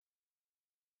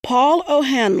Paul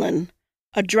O'Hanlon,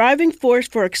 A Driving Force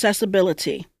for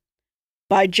Accessibility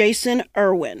by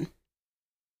Irwin.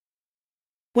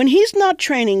 When he's not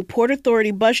training Port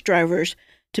Authority bus drivers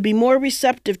to be more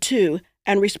receptive to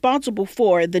and responsible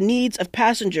for the needs of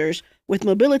passengers with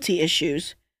mobility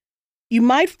issues, you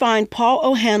might find Paul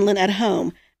O'Hanlon at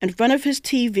home in front of his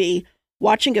TV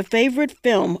watching a favorite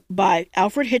film by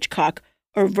Alfred Hitchcock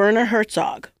or Werner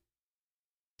Herzog.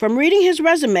 From reading his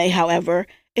resume, however,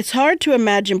 it's hard to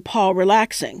imagine Paul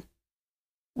relaxing.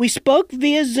 We spoke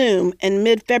via Zoom in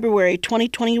mid-February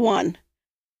 2021.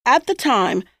 At the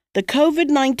time, the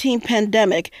COVID-19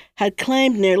 pandemic had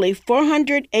claimed nearly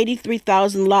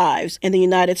 483,000 lives in the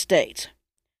United States,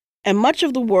 and much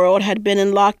of the world had been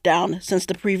in lockdown since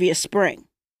the previous spring.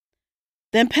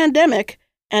 The pandemic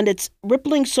and its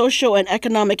rippling social and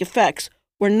economic effects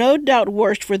were no doubt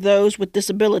worse for those with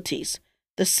disabilities,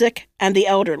 the sick, and the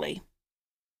elderly.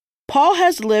 Paul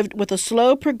has lived with a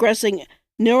slow-progressing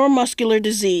neuromuscular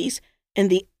disease in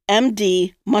the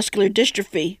MD muscular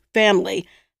dystrophy family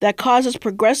that causes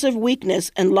progressive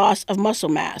weakness and loss of muscle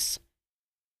mass.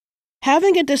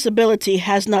 Having a disability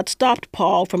has not stopped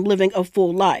Paul from living a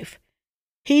full life.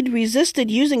 He'd resisted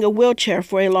using a wheelchair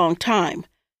for a long time,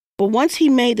 but once he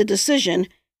made the decision,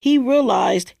 he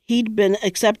realized he'd been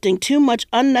accepting too much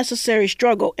unnecessary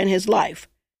struggle in his life.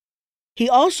 He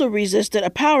also resisted a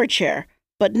power chair,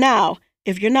 but now,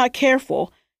 if you're not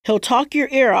careful, he'll talk your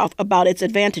ear off about its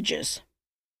advantages.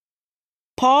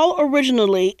 Paul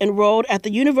originally enrolled at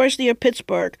the University of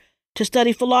Pittsburgh to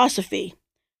study philosophy,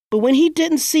 but when he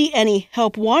didn't see any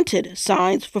help wanted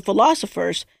signs for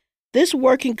philosophers, this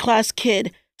working-class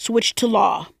kid switched to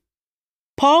law.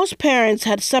 Paul's parents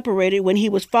had separated when he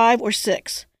was 5 or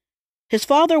 6. His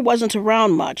father wasn't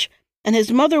around much, and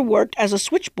his mother worked as a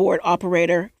switchboard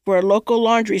operator for a local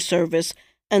laundry service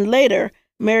and later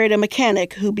married a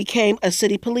mechanic who became a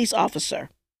city police officer.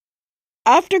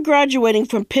 After graduating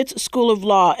from Pitt's School of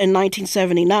Law in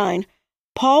 1979,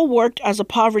 Paul worked as a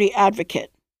poverty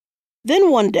advocate. Then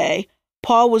one day,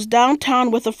 Paul was downtown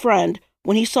with a friend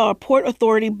when he saw a Port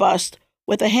Authority bus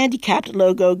with a handicapped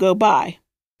logo go by.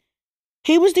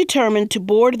 He was determined to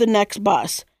board the next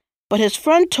bus, but his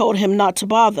friend told him not to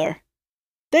bother.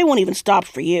 "They won't even stop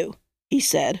for you," he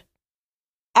said.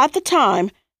 At the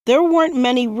time, there weren't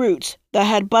many routes that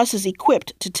had buses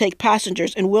equipped to take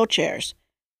passengers in wheelchairs.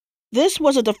 This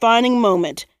was a defining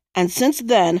moment, and since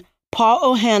then, Paul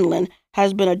O'Hanlon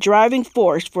has been a driving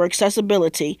force for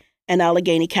accessibility in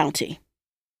Allegheny County.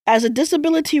 As a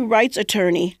disability rights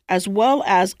attorney, as well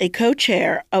as a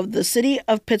co-chair of the City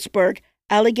of Pittsburgh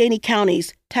Allegheny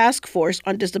County's Task Force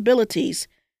on Disabilities,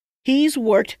 he's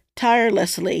worked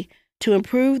tirelessly to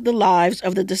improve the lives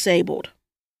of the disabled.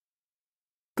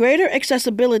 Greater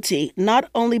accessibility not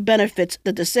only benefits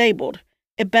the disabled,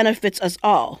 it benefits us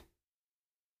all.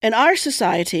 In our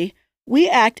society, we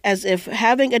act as if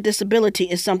having a disability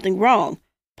is something wrong,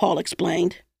 Paul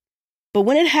explained. But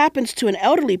when it happens to an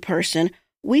elderly person,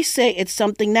 we say it's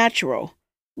something natural.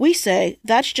 We say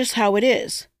that's just how it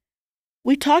is.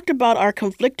 We talked about our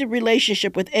conflicted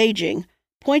relationship with aging,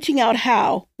 pointing out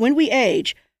how, when we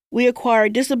age, we acquire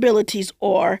disabilities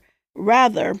or,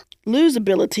 rather, lose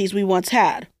abilities we once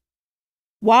had.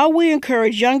 While we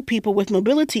encourage young people with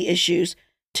mobility issues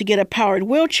to get a powered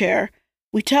wheelchair,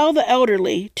 we tell the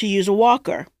elderly to use a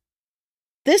walker.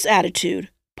 This attitude,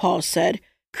 Paul said,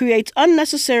 creates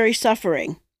unnecessary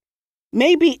suffering.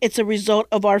 Maybe it's a result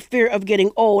of our fear of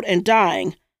getting old and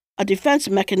dying, a defense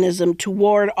mechanism to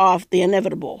ward off the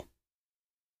inevitable.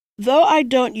 Though I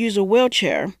don't use a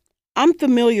wheelchair, I'm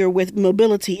familiar with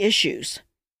mobility issues.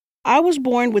 I was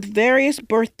born with various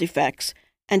birth defects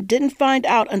and didn't find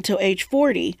out until age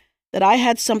 40 that I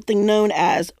had something known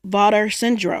as Vater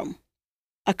syndrome,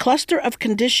 a cluster of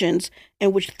conditions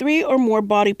in which 3 or more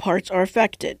body parts are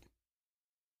affected.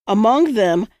 Among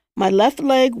them, my left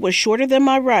leg was shorter than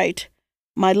my right,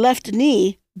 my left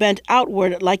knee bent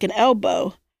outward like an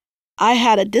elbow, I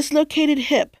had a dislocated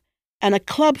hip, and a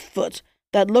club foot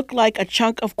that looked like a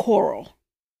chunk of coral.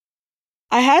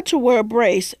 I had to wear a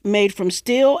brace made from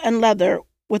steel and leather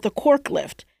with a cork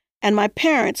lift, and my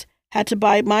parents had to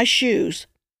buy my shoes,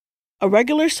 a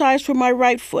regular size for my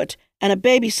right foot and a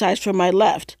baby size for my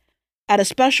left, at a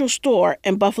special store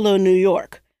in Buffalo, New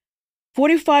York,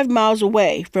 45 miles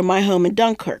away from my home in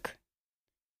Dunkirk.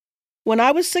 When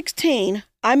I was 16,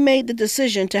 I made the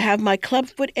decision to have my club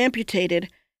foot amputated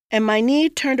and my knee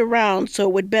turned around so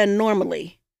it would bend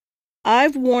normally.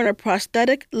 I've worn a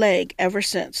prosthetic leg ever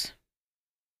since.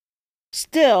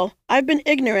 Still, I've been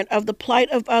ignorant of the plight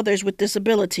of others with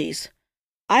disabilities.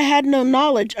 I had no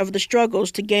knowledge of the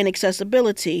struggles to gain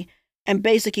accessibility and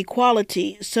basic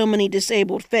equality so many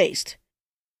disabled faced.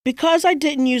 Because I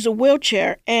didn't use a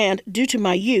wheelchair and, due to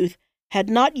my youth, had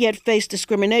not yet faced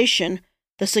discrimination,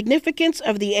 the significance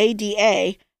of the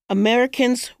ADA,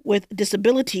 Americans with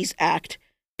Disabilities Act,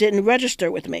 didn't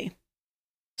register with me.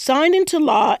 Signed into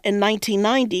law in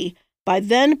 1990 by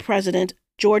then-President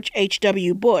George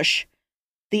H.W. Bush,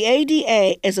 the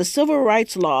ADA is a civil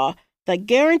rights law that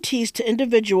guarantees to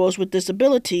individuals with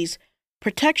disabilities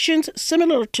protections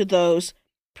similar to those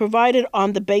provided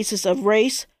on the basis of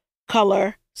race,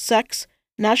 color, sex,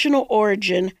 national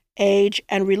origin, age,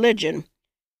 and religion.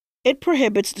 It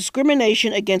prohibits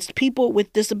discrimination against people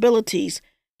with disabilities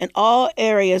in all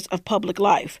areas of public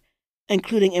life,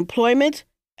 including employment,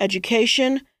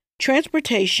 education,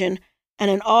 transportation, and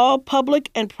in all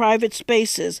public and private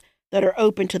spaces that are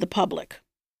open to the public.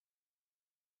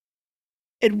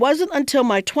 It wasn't until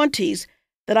my 20s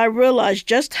that I realized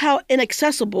just how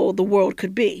inaccessible the world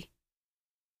could be.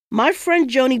 My friend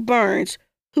Joni Burns,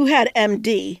 who had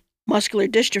MD, muscular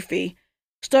dystrophy,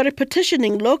 started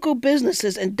petitioning local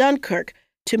businesses in Dunkirk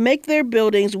to make their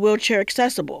buildings wheelchair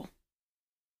accessible.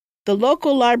 The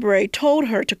local library told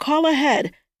her to call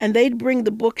ahead and they'd bring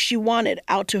the book she wanted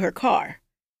out to her car.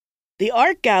 The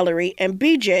art gallery and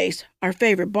BJ's, our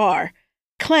favorite bar,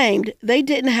 claimed they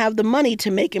didn't have the money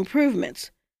to make improvements.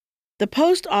 The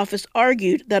post office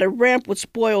argued that a ramp would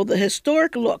spoil the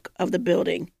historic look of the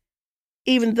building,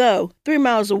 even though 3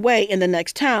 miles away in the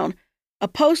next town, a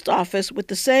post office with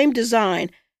the same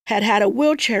design had had a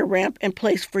wheelchair ramp in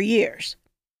place for years.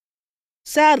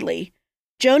 Sadly,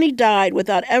 Joni died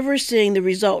without ever seeing the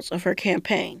results of her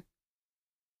campaign.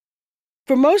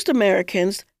 For most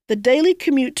Americans, the daily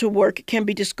commute to work can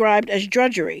be described as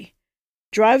drudgery.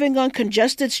 Driving on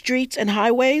congested streets and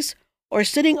highways, or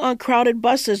sitting on crowded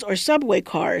buses or subway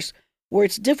cars where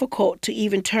it's difficult to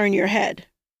even turn your head.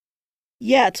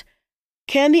 Yet,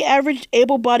 can the average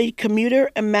able-bodied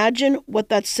commuter imagine what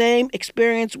that same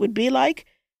experience would be like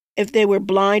if they were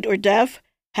blind or deaf,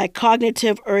 had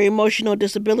cognitive or emotional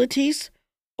disabilities,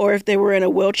 or if they were in a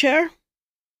wheelchair?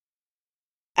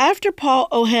 After Paul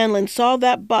O'Hanlon saw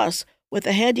that bus with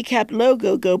a handicapped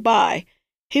logo go by,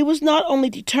 he was not only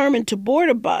determined to board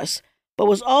a bus, but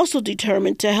was also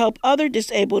determined to help other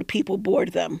disabled people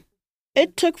board them.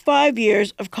 It took 5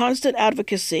 years of constant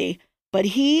advocacy, but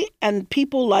he and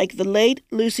people like the late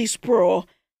Lucy Sproul,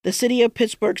 the City of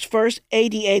Pittsburgh's first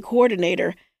ADA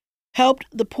coordinator, helped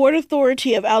the Port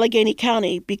Authority of Allegheny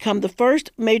County become the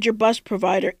first major bus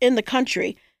provider in the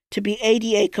country to be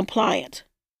ADA compliant.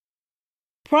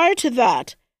 Prior to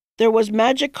that, there was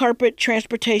Magic Carpet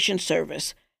Transportation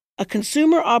Service, a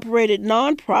consumer-operated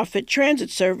nonprofit transit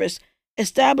service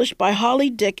established by Holly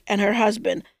Dick and her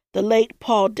husband, the late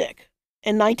Paul Dick,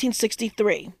 in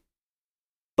 1963.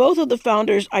 Both of the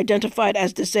founders identified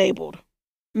as disabled.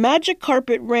 Magic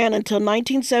Carpet ran until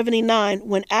 1979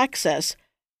 when Access,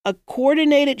 a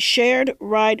coordinated shared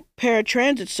ride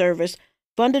paratransit service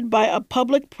funded by a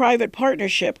public-private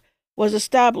partnership, was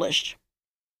established.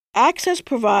 Access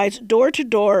provides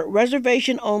door-to-door,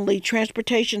 reservation-only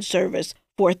transportation service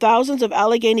for thousands of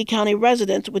Allegheny County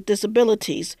residents with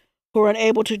disabilities who are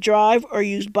unable to drive or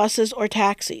use buses or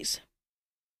taxis.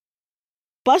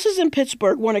 Buses in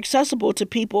Pittsburgh weren't accessible to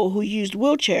people who used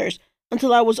wheelchairs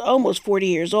until I was almost 40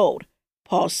 years old,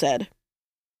 Paul said.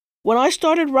 When I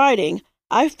started riding,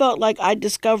 I felt like I'd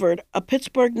discovered a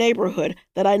Pittsburgh neighborhood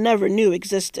that I never knew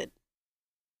existed.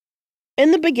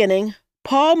 In the beginning,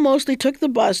 Paul mostly took the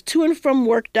bus to and from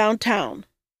work downtown.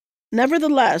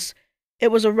 Nevertheless,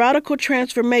 it was a radical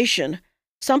transformation,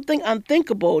 something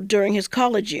unthinkable during his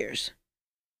college years.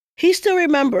 He still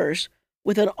remembers,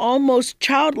 with an almost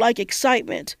childlike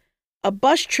excitement, a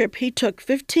bus trip he took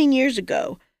 15 years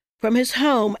ago from his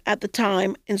home at the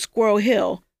time in Squirrel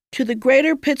Hill to the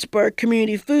Greater Pittsburgh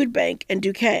Community Food Bank in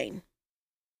Duquesne.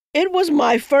 It was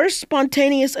my first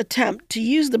spontaneous attempt to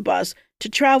use the bus to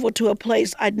travel to a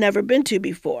place I'd never been to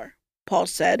before, Paul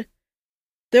said.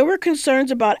 There were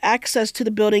concerns about access to the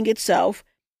building itself,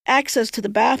 access to the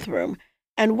bathroom,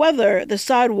 and whether the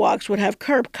sidewalks would have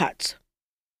curb cuts.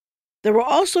 There were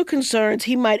also concerns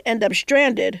he might end up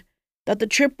stranded, that the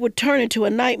trip would turn into a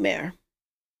nightmare.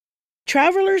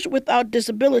 Travelers without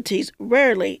disabilities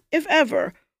rarely, if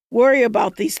ever, worry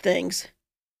about these things.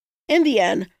 In the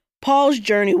end, Paul's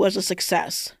journey was a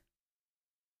success.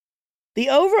 The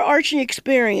overarching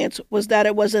experience was that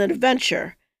it was an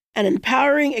adventure, an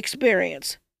empowering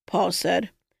experience, Paul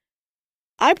said.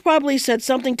 I probably said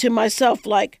something to myself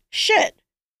like, "Shit,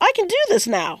 I can do this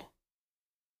now."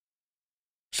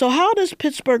 So how does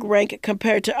Pittsburgh rank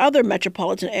compared to other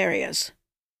metropolitan areas?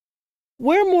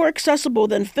 We're more accessible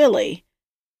than Philly,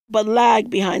 but lag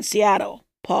behind Seattle,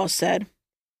 Paul said.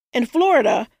 In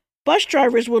Florida, bus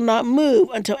drivers will not move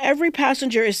until every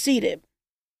passenger is seated.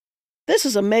 This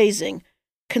is amazing,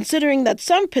 considering that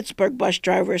some Pittsburgh bus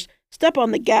drivers step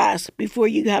on the gas before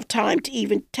you have time to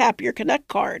even tap your Connect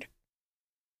card.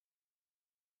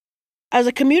 As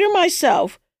a commuter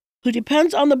myself, who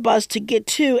depends on the bus to get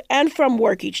to and from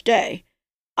work each day,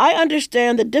 I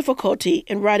understand the difficulty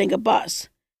in riding a bus.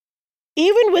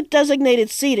 Even with designated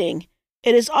seating,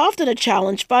 it is often a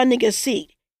challenge finding a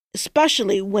seat,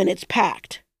 especially when it's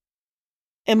packed.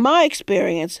 In my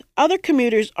experience, other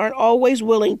commuters aren't always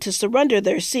willing to surrender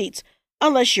their seats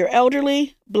unless you're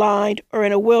elderly, blind, or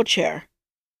in a wheelchair.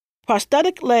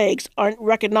 Prosthetic legs aren't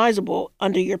recognizable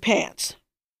under your pants.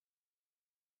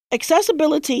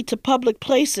 Accessibility to public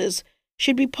places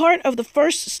should be part of the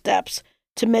first steps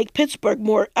to make Pittsburgh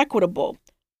more equitable,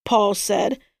 Paul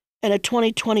said in a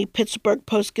 2020 Pittsburgh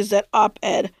Post-Gazette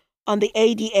op-ed on the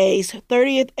ADA's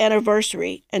 30th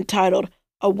anniversary entitled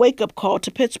A Wake-Up Call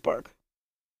to Pittsburgh.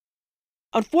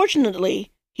 Unfortunately,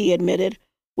 he admitted,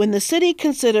 when the city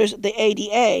considers the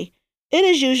ADA, it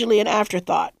is usually an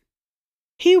afterthought.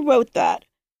 He wrote that,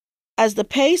 as the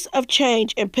pace of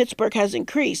change in Pittsburgh has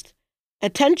increased,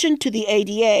 attention to the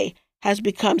ADA has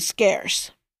become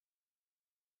scarce.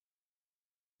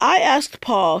 I asked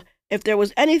Paul if there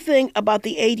was anything about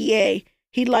the ADA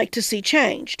he'd like to see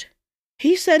changed.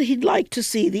 He said he'd like to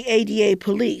see the ADA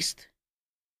policed,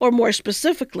 or more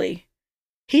specifically,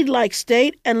 he'd like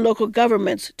state and local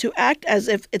governments to act as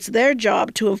if it's their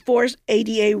job to enforce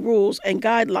ADA rules and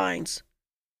guidelines.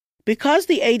 Because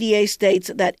the ADA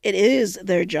states that it is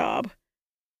their job,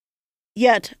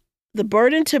 yet the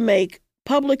burden to make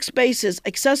public spaces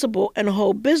accessible and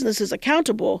hold businesses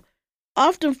accountable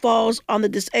often falls on the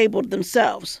disabled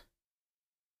themselves.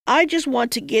 I just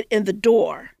want to get in the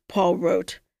door, Paul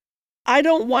wrote. I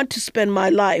don't want to spend my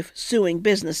life suing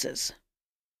businesses.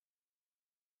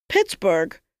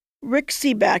 Pittsburgh, Rick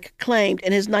Seaback claimed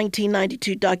in his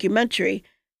 1992 documentary,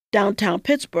 Downtown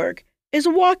Pittsburgh, is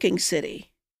a walking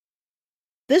city.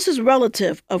 This is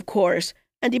relative, of course,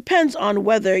 and depends on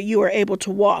whether you are able to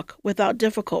walk without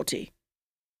difficulty.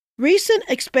 Recent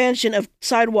expansion of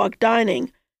sidewalk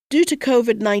dining due to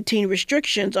COVID-19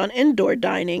 restrictions on indoor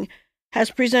dining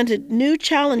has presented new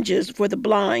challenges for the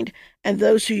blind and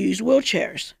those who use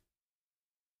wheelchairs.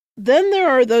 Then there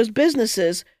are those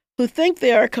businesses who think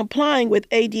they are complying with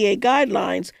ADA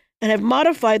guidelines and have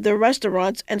modified their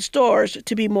restaurants and stores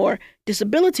to be more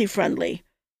disability-friendly,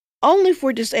 only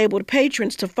for disabled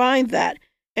patrons to find that,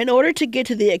 in order to get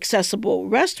to the accessible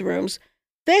restrooms,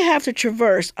 they have to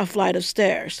traverse a flight of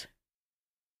stairs.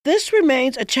 This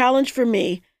remains a challenge for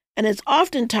me and is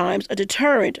oftentimes a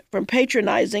deterrent from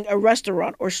patronizing a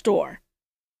restaurant or store.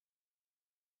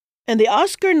 In the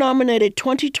Oscar-nominated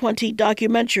 2020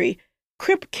 documentary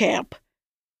Crip Camp,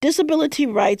 disability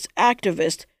rights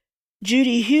activist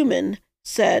Judy Heumann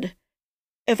said,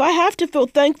 "If I have to feel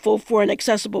thankful for an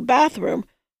accessible bathroom,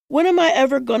 when am I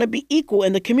ever going to be equal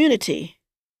in the community?"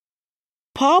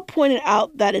 Paul pointed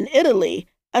out that in Italy,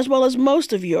 as well as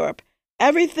most of Europe,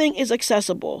 everything is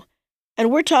accessible, and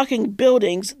we're talking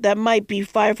buildings that might be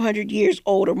 500 years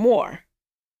old or more.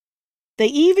 They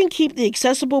even keep the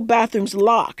accessible bathrooms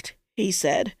locked, he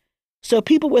said, so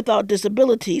people without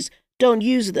disabilities don't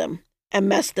use them and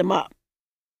mess them up.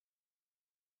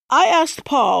 I asked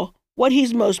Paul what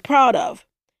he's most proud of,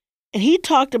 and he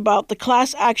talked about the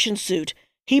class action suit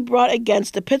he brought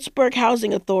against the Pittsburgh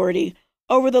Housing Authority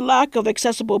over the lack of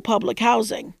accessible public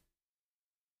housing.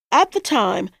 At the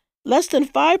time, less than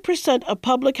 5% of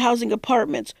public housing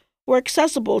apartments were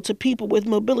accessible to people with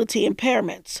mobility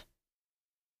impairments.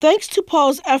 Thanks to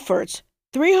Paul's efforts,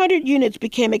 300 units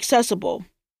became accessible.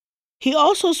 He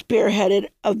also spearheaded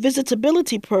a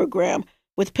visitability program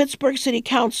with Pittsburgh City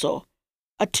Council,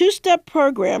 a two-step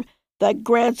program that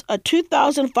grants a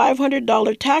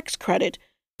 $2,500 tax credit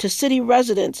to city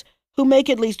residents who make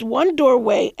at least one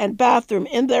doorway and bathroom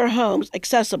in their homes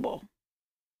accessible.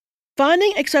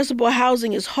 Finding accessible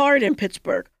housing is hard in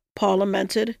Pittsburgh, Paul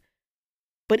lamented.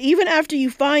 But even after you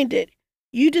find it,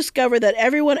 you discover that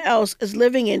everyone else is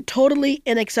living in totally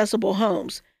inaccessible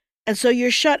homes, and so you're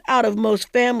shut out of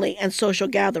most family and social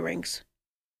gatherings.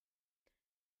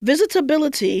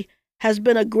 Visitability has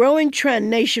been a growing trend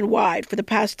nationwide for the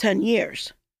past 10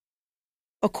 years.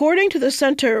 According to the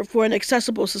Center for an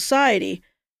Accessible Society,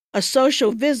 a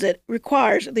social visit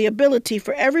requires the ability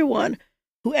for everyone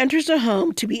who enters a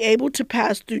home to be able to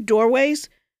pass through doorways,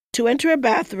 to enter a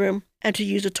bathroom, and to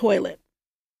use a toilet.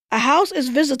 A house is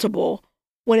visitable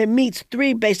when it meets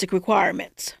 3 basic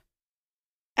requirements: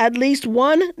 at least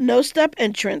one no-step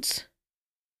entrance,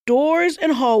 doors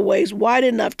and hallways wide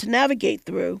enough to navigate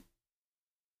through,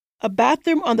 a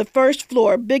bathroom on the first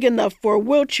floor big enough for a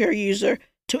wheelchair user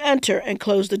to enter and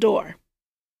close the door.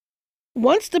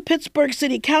 Once the Pittsburgh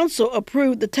City Council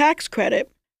approved the tax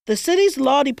credit, the city's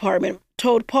law department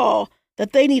told Paul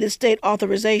that they needed state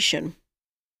authorization.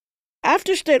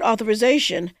 After state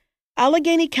authorization,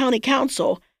 Allegheny County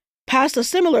Council passed a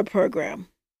similar program.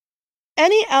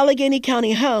 Any Allegheny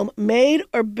County home made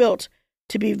or built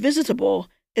to be visitable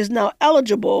is now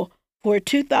eligible for a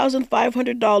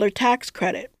 $2,500 tax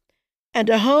credit, and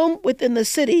a home within the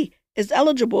city is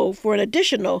eligible for an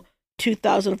additional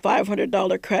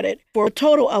 $2,500 credit for a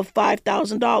total of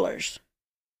 $5,000.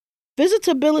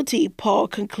 Visitability, Paul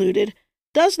concluded,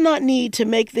 does not need to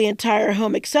make the entire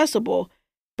home accessible,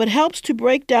 but helps to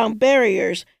break down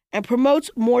barriers and promotes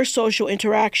more social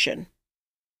interaction.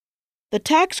 The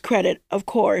tax credit, of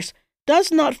course,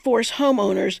 does not force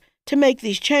homeowners to make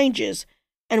these changes,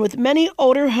 and with many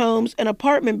older homes and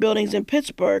apartment buildings in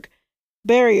Pittsburgh,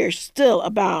 barriers still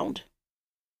abound.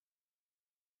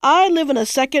 I live in a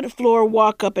second-floor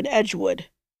walk-up in Edgewood.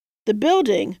 The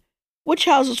building, which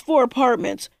houses 4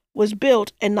 apartments, was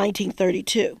built in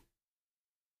 1932.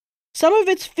 Some of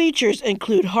its features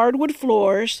include hardwood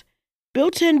floors,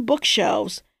 built-in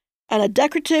bookshelves, and a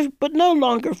decorative but no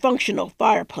longer functional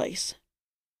fireplace.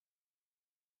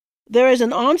 There is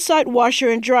an on-site washer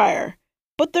and dryer,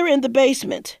 but they're in the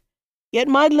basement. Yet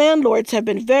my landlords have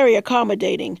been very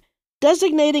accommodating,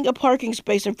 designating a parking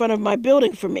space in front of my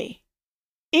building for me.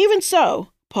 Even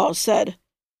so, Paul said,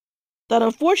 that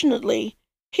unfortunately,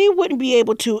 he wouldn't be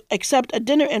able to accept a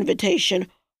dinner invitation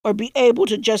or be able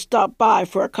to just stop by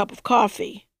for a cup of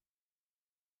coffee.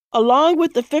 Along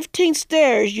with the 15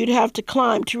 stairs you'd have to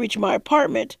climb to reach my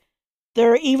apartment,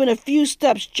 there are even a few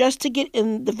steps just to get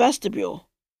in the vestibule.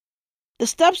 The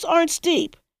steps aren't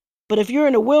steep, but if you're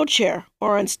in a wheelchair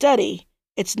or unsteady,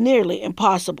 it's nearly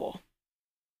impossible.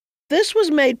 This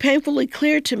was made painfully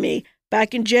clear to me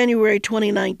back in January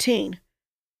 2019.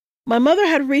 My mother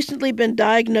had recently been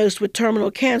diagnosed with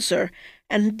terminal cancer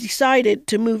and decided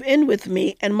to move in with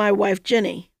me and my wife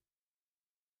Jenny.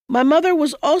 My mother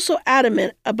was also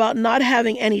adamant about not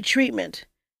having any treatment.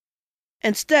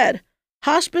 Instead,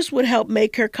 hospice would help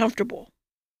make her comfortable.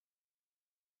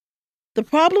 The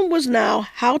problem was now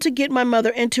how to get my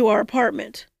mother into our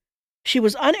apartment. She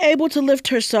was unable to lift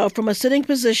herself from a sitting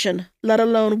position, let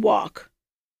alone walk.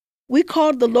 We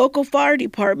called the local fire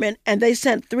department and they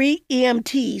sent 3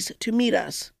 EMTs to meet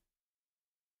us.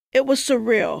 It was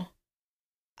surreal.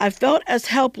 I felt as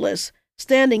helpless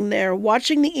standing there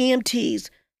watching the EMTs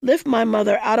lift my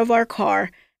mother out of our car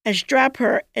and strap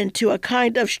her into a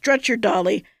kind of stretcher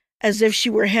dolly as if she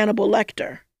were Hannibal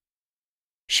Lecter.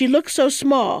 She looked so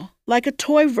small, like a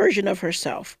toy version of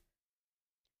herself.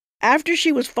 After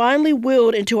she was finally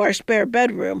wheeled into our spare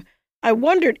bedroom, I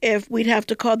wondered if we'd have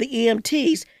to call the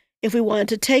EMTs if we wanted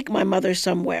to take my mother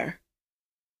somewhere.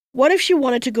 What if she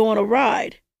wanted to go on a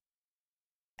ride?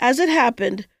 As it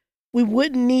happened, we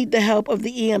wouldn't need the help of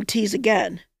the EMTs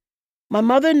again. My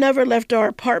mother never left our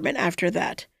apartment after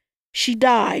that. She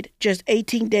died just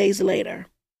 18 days later.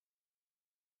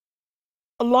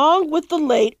 Along with the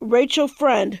late Rachel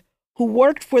Friend, who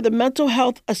worked for the Mental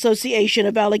Health Association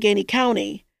of Allegheny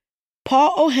County,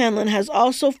 Paul O'Hanlon has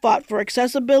also fought for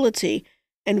accessibility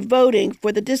and voting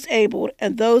for the disabled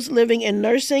and those living in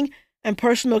nursing and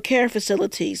personal care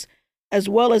facilities, as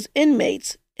well as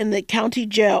inmates in the county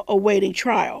jail awaiting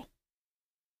trial.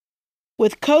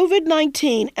 With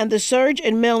COVID-19 and the surge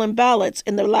in mail-in ballots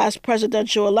in the last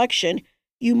presidential election,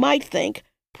 you might think,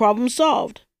 problem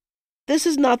solved. This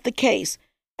is not the case,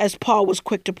 as Paul was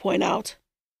quick to point out.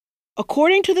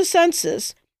 According to the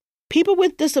census, people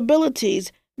with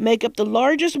disabilities make up the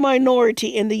largest minority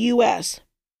in the U.S.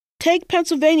 Take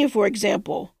Pennsylvania, for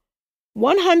example.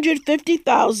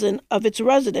 150,000 of its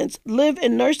residents live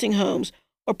in nursing homes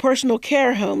or personal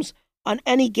care homes on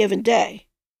any given day.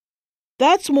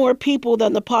 That's more people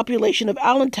than the population of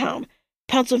Allentown,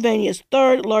 Pennsylvania's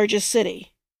 3rd largest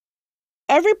city.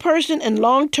 Every person in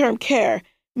long-term care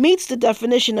meets the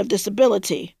definition of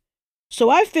disability,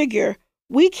 so I figure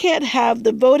we can't have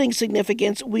the voting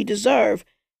significance we deserve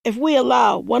if we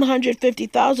allow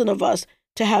 150,000 of us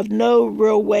to have no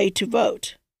real way to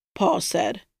vote, Paul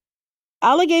said.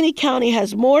 Allegheny County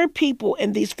has more people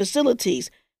in these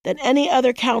facilities than any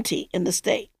other county in the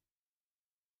state.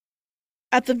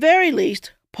 At the very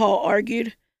least, Paul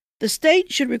argued, the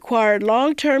state should require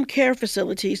long-term care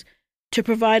facilities to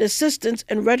provide assistance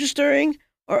in registering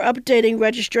or updating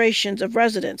registrations of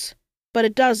residents, but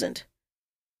it doesn't.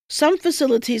 Some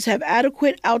facilities have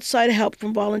adequate outside help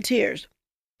from volunteers,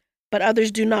 but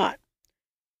others do not.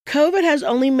 COVID has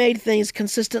only made things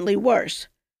consistently worse.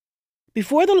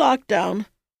 Before the lockdown,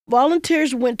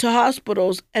 volunteers went to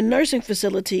hospitals and nursing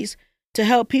facilities to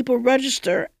help people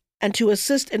register and to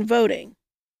assist in voting.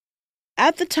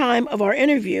 At the time of our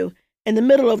interview, in the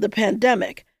middle of the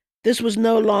pandemic, this was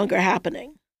no longer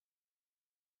happening.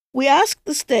 We asked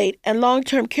the state and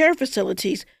long-term care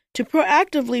facilities to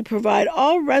proactively provide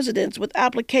all residents with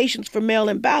applications for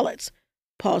mail-in ballots,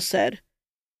 Paul said.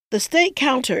 The state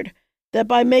countered that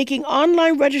by making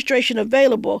online registration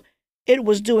available, it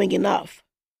was doing enough.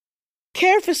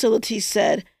 Care facilities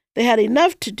said they had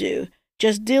enough to do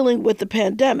just dealing with the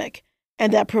pandemic,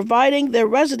 and that providing their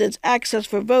residents access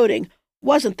for voting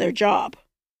wasn't their job.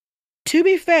 To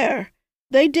be fair,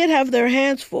 they did have their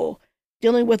hands full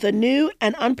dealing with a new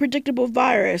and unpredictable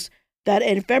virus that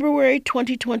in February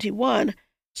 2021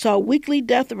 saw weekly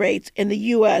death rates in the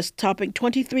U.S. topping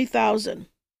 23,000.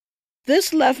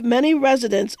 This left many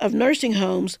residents of nursing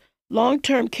homes,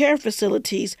 long-term care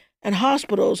facilities, and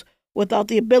hospitals without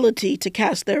the ability to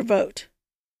cast their vote.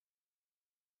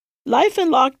 Life in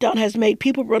lockdown has made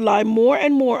people rely more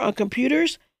and more on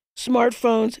computers,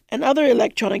 smartphones, and other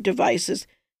electronic devices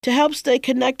to help stay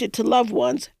connected to loved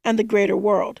ones and the greater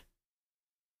world.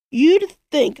 You'd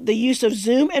think the use of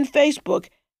Zoom and Facebook,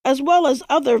 as well as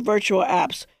other virtual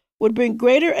apps, would bring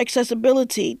greater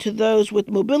accessibility to those with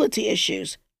mobility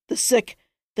issues, the sick,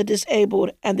 the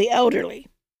disabled, and the elderly.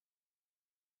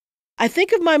 I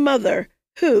think of my mother,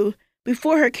 who,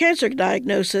 before her cancer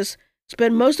diagnosis,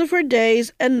 spent most of her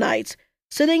days and nights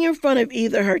sitting in front of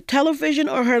either her television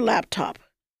or her laptop.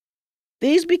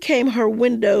 These became her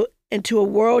window into a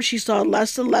world she saw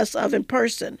less and less of in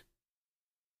person.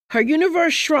 Her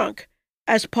universe shrunk,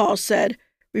 as Paul said,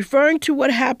 referring to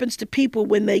what happens to people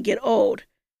when they get old,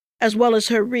 as well as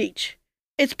her reach.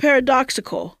 It's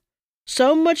paradoxical.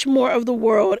 So much more of the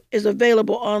world is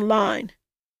available online.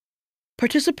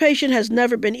 Participation has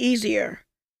never been easier,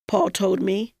 Paul told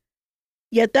me.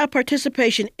 Yet that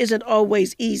participation isn't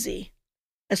always easy,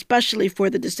 especially for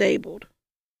the disabled.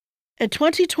 In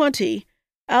 2020,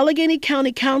 Allegheny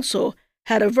County Council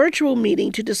had a virtual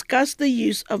meeting to discuss the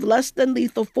use of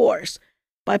less-than-lethal force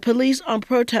by police on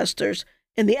protesters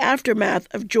in the aftermath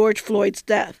of George Floyd's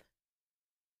death.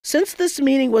 Since this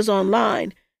meeting was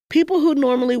online, people who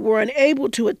normally were unable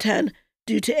to attend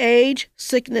due to age,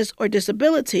 sickness, or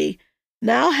disability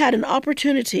now had an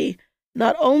opportunity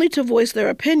not only to voice their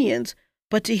opinions,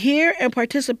 but to hear and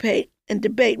participate in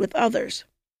debate with others.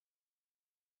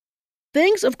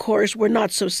 Things, of course, were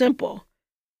not so simple.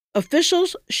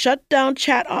 Officials shut down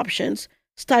chat options,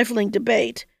 stifling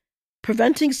debate,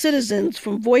 preventing citizens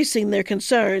from voicing their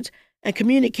concerns and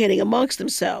communicating amongst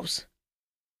themselves.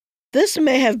 This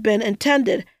may have been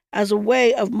intended as a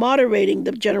way of moderating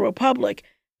the general public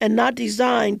and not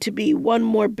designed to be one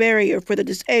more barrier for the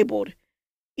disabled,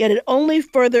 yet it only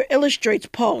further illustrates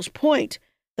Paul's point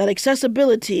that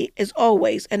accessibility is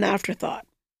always an afterthought.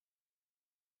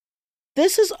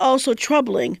 This is also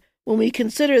troubling when we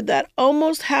consider that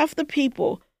almost half the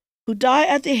people who die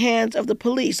at the hands of the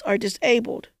police are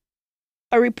disabled.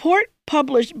 A report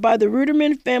published by the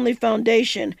Ruderman Family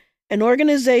Foundation, an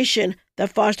organization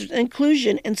that fosters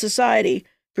inclusion in society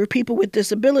for people with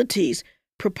disabilities,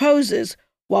 proposes,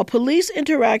 while police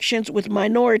interactions with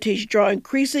minorities draw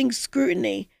increasing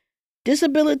scrutiny,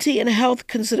 disability and health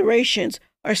considerations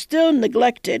are still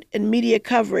neglected in media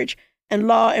coverage and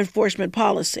law enforcement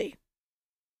policy.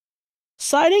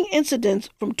 Citing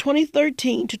incidents from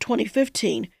 2013 to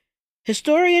 2015,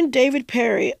 historian David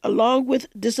Perry, along with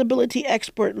disability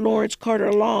expert Lawrence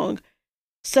Carter Long,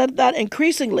 said that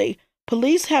increasingly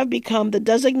police have become the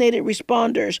designated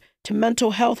responders to mental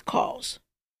health calls.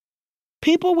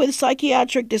 People with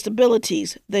psychiatric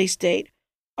disabilities, they state,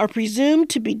 are presumed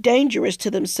to be dangerous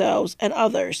to themselves and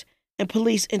others in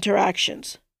police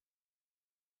interactions.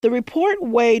 The report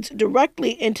wades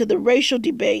directly into the racial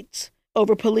debates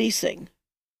over policing,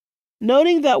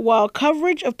 noting that while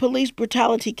coverage of police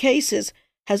brutality cases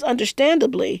has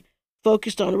understandably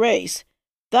focused on race,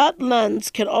 that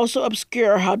lens can also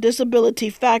obscure how disability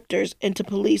factors into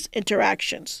police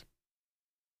interactions.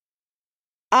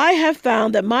 I have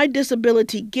found that my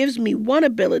disability gives me one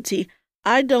ability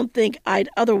I don't think I'd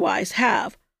otherwise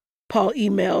have, Paul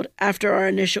emailed after our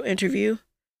initial interview.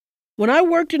 When I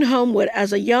worked in Homewood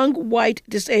as a young white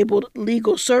disabled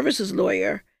legal services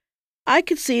lawyer, I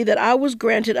could see that I was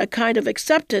granted a kind of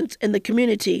acceptance in the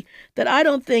community that I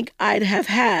don't think I'd have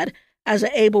had as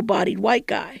an able-bodied white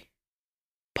guy.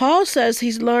 Paul says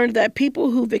he's learned that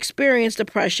people who've experienced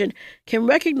oppression can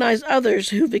recognize others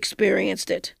who've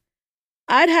experienced it.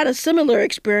 I'd had a similar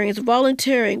experience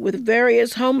volunteering with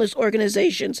various homeless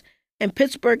organizations in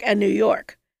Pittsburgh and New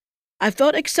York. I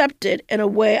felt accepted in a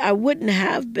way I wouldn't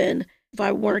have been if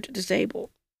I weren't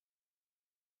disabled.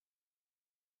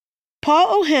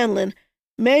 Paul O'Hanlon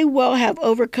may well have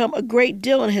overcome a great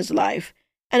deal in his life,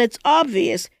 and it's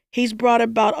obvious he's brought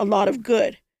about a lot of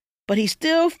good, but he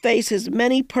still faces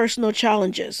many personal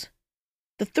challenges.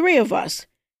 The three of us,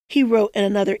 he wrote in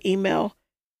another email,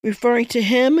 referring to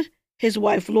him, his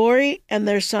wife Lori, and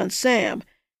their son Sam,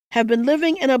 have been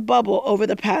living in a bubble over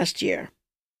the past year,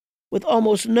 with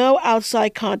almost no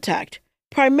outside contact,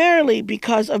 primarily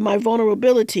because of my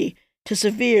vulnerability to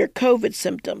severe COVID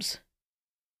symptoms.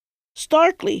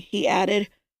 Starkly, he added,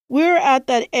 we're at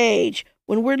that age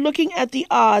when we're looking at the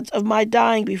odds of my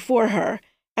dying before her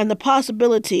and the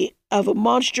possibility of a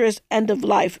monstrous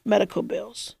end-of-life medical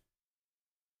bills.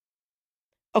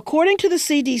 According to the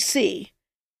CDC,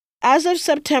 as of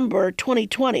September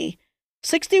 2020,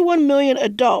 61 million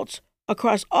adults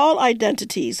across all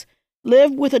identities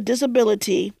live with a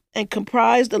disability and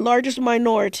comprise the largest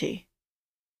minority.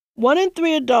 1 in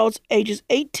 3 adults ages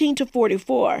 18 to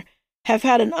 44 have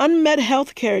had an unmet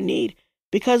health care need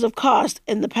because of cost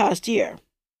in the past year.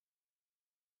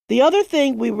 The other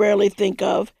thing we rarely think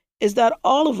of is that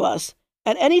all of us,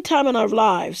 at any time in our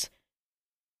lives,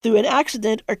 through an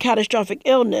accident or catastrophic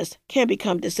illness, can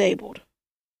become disabled.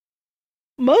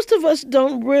 Most of us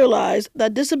don't realize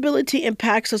that disability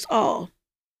impacts us all.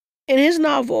 In his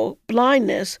novel,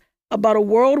 Blindness, about a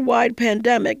worldwide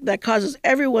pandemic that causes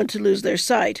everyone to lose their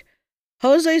sight,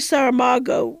 Jose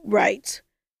Saramago writes,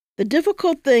 "The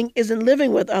difficult thing isn't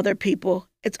living with other people,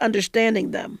 it's understanding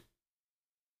them."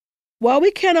 While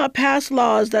we cannot pass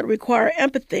laws that require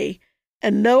empathy,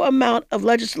 and no amount of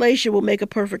legislation will make a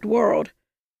perfect world,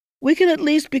 we can at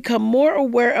least become more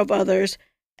aware of others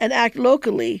and act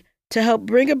locally to help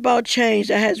bring about change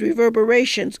that has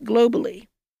reverberations globally.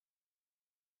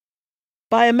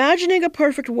 By imagining a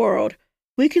perfect world,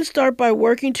 we can start by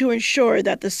working to ensure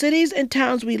that the cities and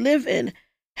towns we live in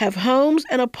have homes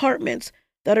and apartments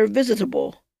that are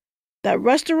visitable, that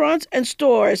restaurants and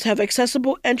stores have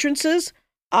accessible entrances,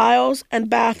 aisles, and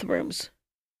bathrooms.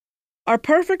 Our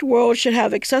perfect world should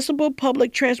have accessible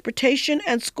public transportation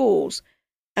and schools,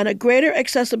 and a greater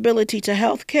accessibility to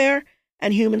health care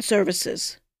and human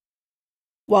services.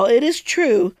 While it is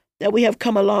true that we have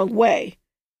come a long way,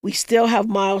 we still have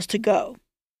miles to go.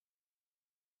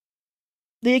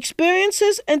 The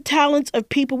experiences and talents of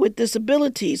people with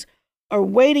disabilities are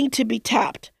waiting to be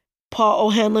tapped, Paul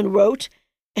O'Hanlon wrote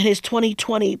in his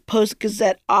 2020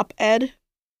 Post-Gazette op-ed.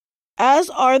 As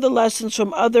are the lessons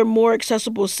from other more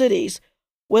accessible cities.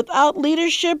 Without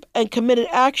leadership and committed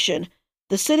action,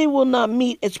 the city will not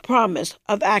meet its promise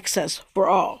of access for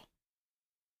all.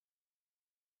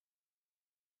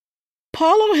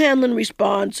 Paul O'Hanlon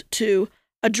responds to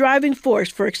a driving force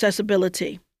for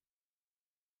accessibility.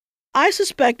 I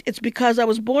suspect it's because I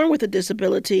was born with a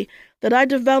disability that I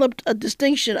developed a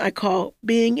distinction I call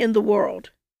being in the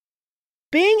world.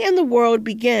 Being in the world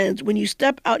begins when you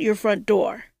step out your front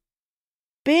door.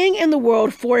 Being in the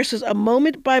world forces a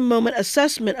moment-by-moment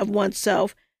assessment of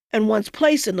oneself and one's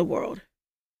place in the world.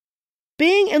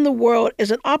 Being in the world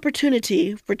is an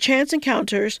opportunity for chance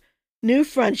encounters, new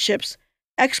friendships,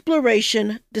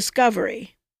 exploration,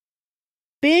 discovery.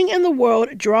 Being in the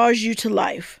world draws you to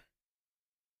life.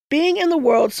 Being in the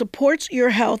world supports your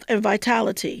health and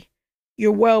vitality,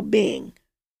 your well-being.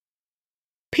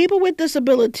 People with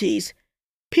disabilities,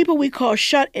 people we call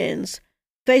shut-ins,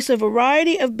 face a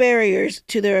variety of barriers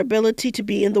to their ability to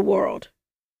be in the world.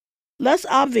 Less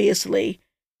obviously,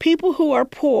 people who are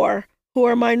poor, who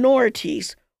are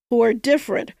minorities, who are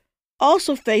different,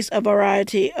 also face a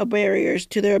variety of barriers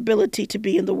to their ability to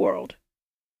be in the world.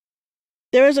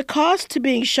 There is a cost to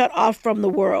being shut off from the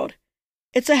world.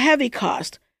 It's a heavy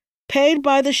cost, paid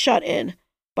by the shut-in,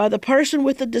 by the person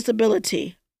with the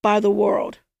disability, by the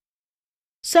world.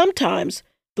 Sometimes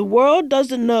the world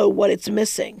doesn't know what it's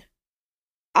missing.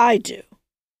 I do.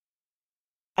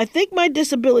 I think my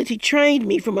disability trained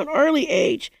me from an early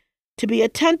age to be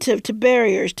attentive to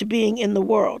barriers to being in the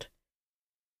world.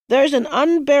 There's an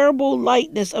unbearable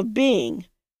lightness of being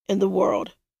in the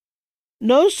world.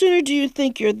 No sooner do you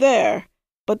think you're there,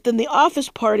 but then the office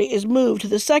party is moved to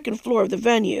the second floor of the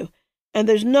venue, and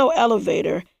there's no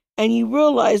elevator, and you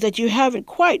realize that you haven't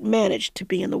quite managed to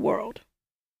be in the world.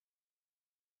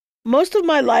 Most of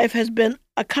my life has been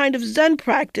a kind of Zen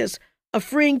practice of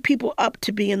freeing people up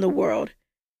to be in the world.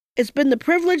 It's been the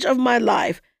privilege of my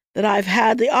life that I've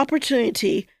had the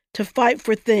opportunity to fight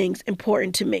for things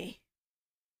important to me.